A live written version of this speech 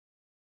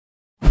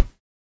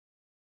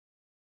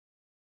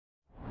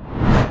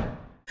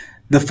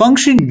The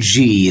function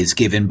g is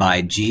given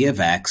by g of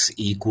x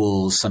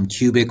equals some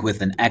cubic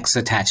with an x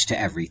attached to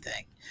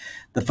everything.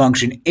 The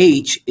function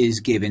h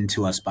is given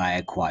to us by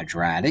a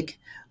quadratic.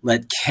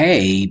 Let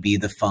k be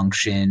the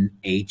function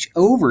h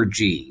over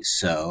g,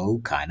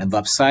 so kind of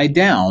upside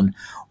down.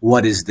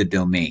 What is the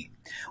domain?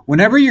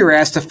 Whenever you're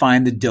asked to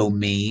find the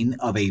domain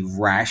of a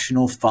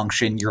rational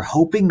function, you're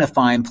hoping to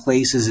find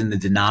places in the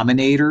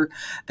denominator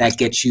that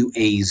get you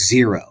a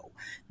 0.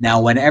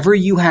 Now, whenever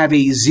you have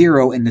a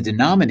 0 in the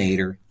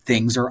denominator,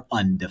 things are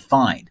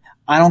undefined.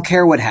 I don't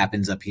care what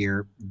happens up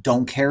here.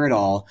 Don't care at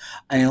all.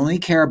 I only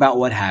care about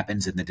what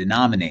happens in the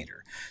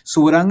denominator. So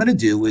what I'm going to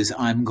do is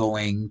I'm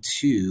going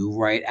to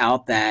write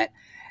out that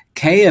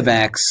k of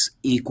x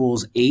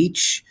equals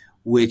h,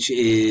 which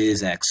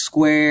is x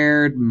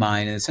squared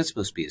minus, that's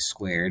supposed to be a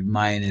squared,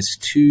 minus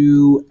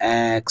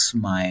 2x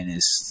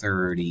minus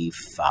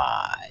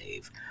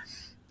 35.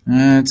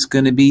 That's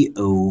going to be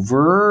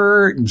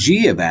over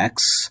g of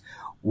x,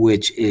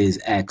 which is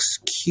x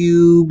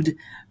cubed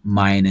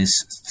minus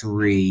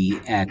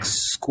 3x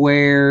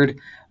squared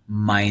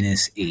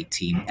minus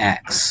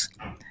 18x.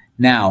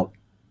 Now,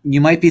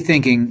 you might be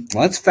thinking,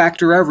 let's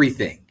factor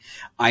everything.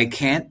 I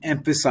can't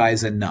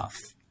emphasize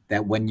enough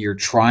that when you're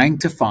trying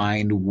to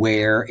find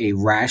where a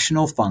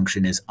rational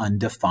function is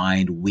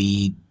undefined,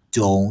 we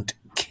don't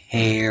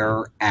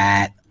care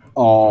at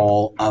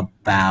all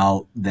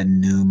about the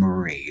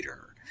numerator.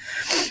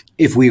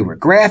 If we were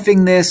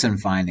graphing this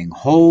and finding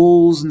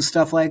holes and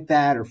stuff like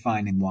that, or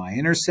finding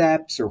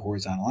y-intercepts or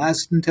horizontal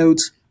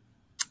asymptotes,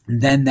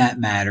 then that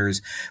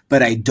matters.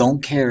 But I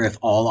don't care if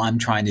all I'm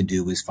trying to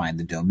do is find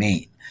the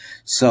domain.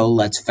 So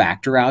let's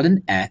factor out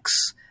an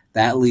x.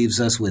 That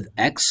leaves us with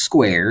x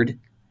squared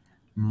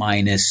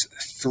minus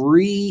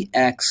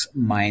 3x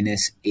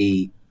minus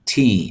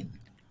 18.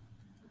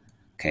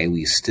 Okay,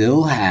 we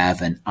still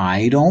have an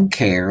I don't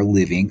care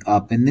living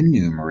up in the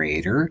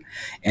numerator.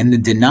 And the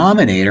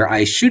denominator,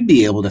 I should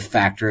be able to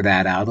factor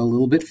that out a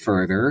little bit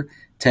further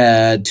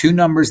to two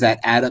numbers that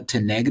add up to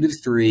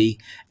 -3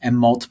 and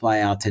multiply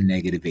out to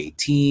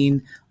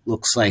 -18.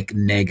 Looks like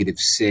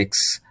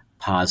 -6,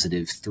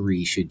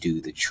 +3 should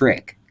do the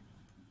trick.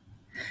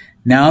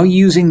 Now,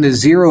 using the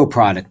zero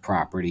product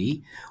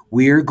property,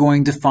 we are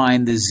going to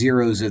find the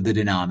zeros of the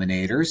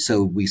denominator.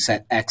 So we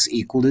set x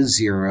equal to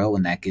 0,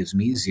 and that gives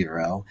me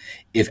 0.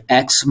 If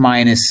x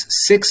minus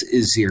 6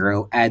 is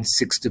 0, add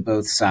 6 to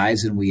both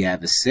sides, and we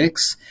have a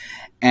 6.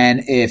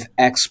 And if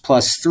x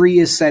plus 3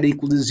 is set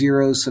equal to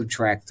 0,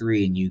 subtract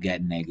 3, and you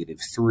get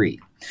 -3.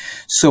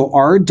 So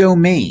our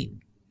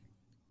domain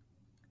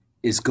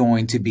is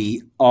going to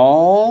be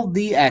all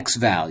the x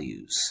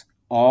values,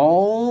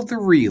 all the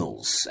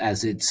reals,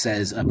 as it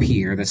says up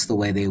here. That's the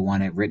way they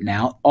want it written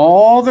out.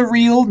 All the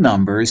real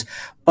numbers,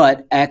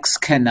 but x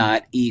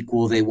cannot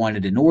equal, they want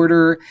it in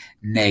order,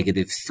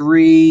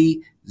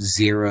 -3,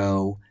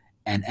 0,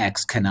 and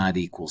x cannot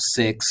equal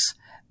 6.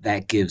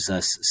 That gives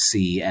us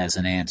C as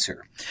an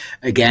answer.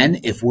 Again,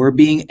 if we're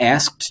being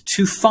asked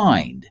to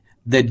find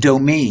the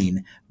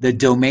domain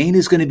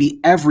is going to be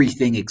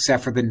everything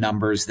except for the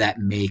numbers that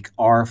make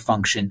our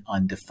function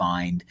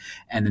undefined.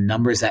 And the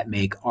numbers that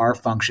make our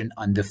function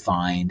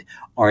undefined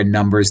are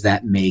numbers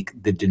that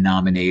make the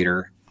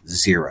denominator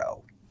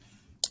 0.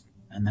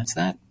 And that's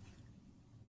that.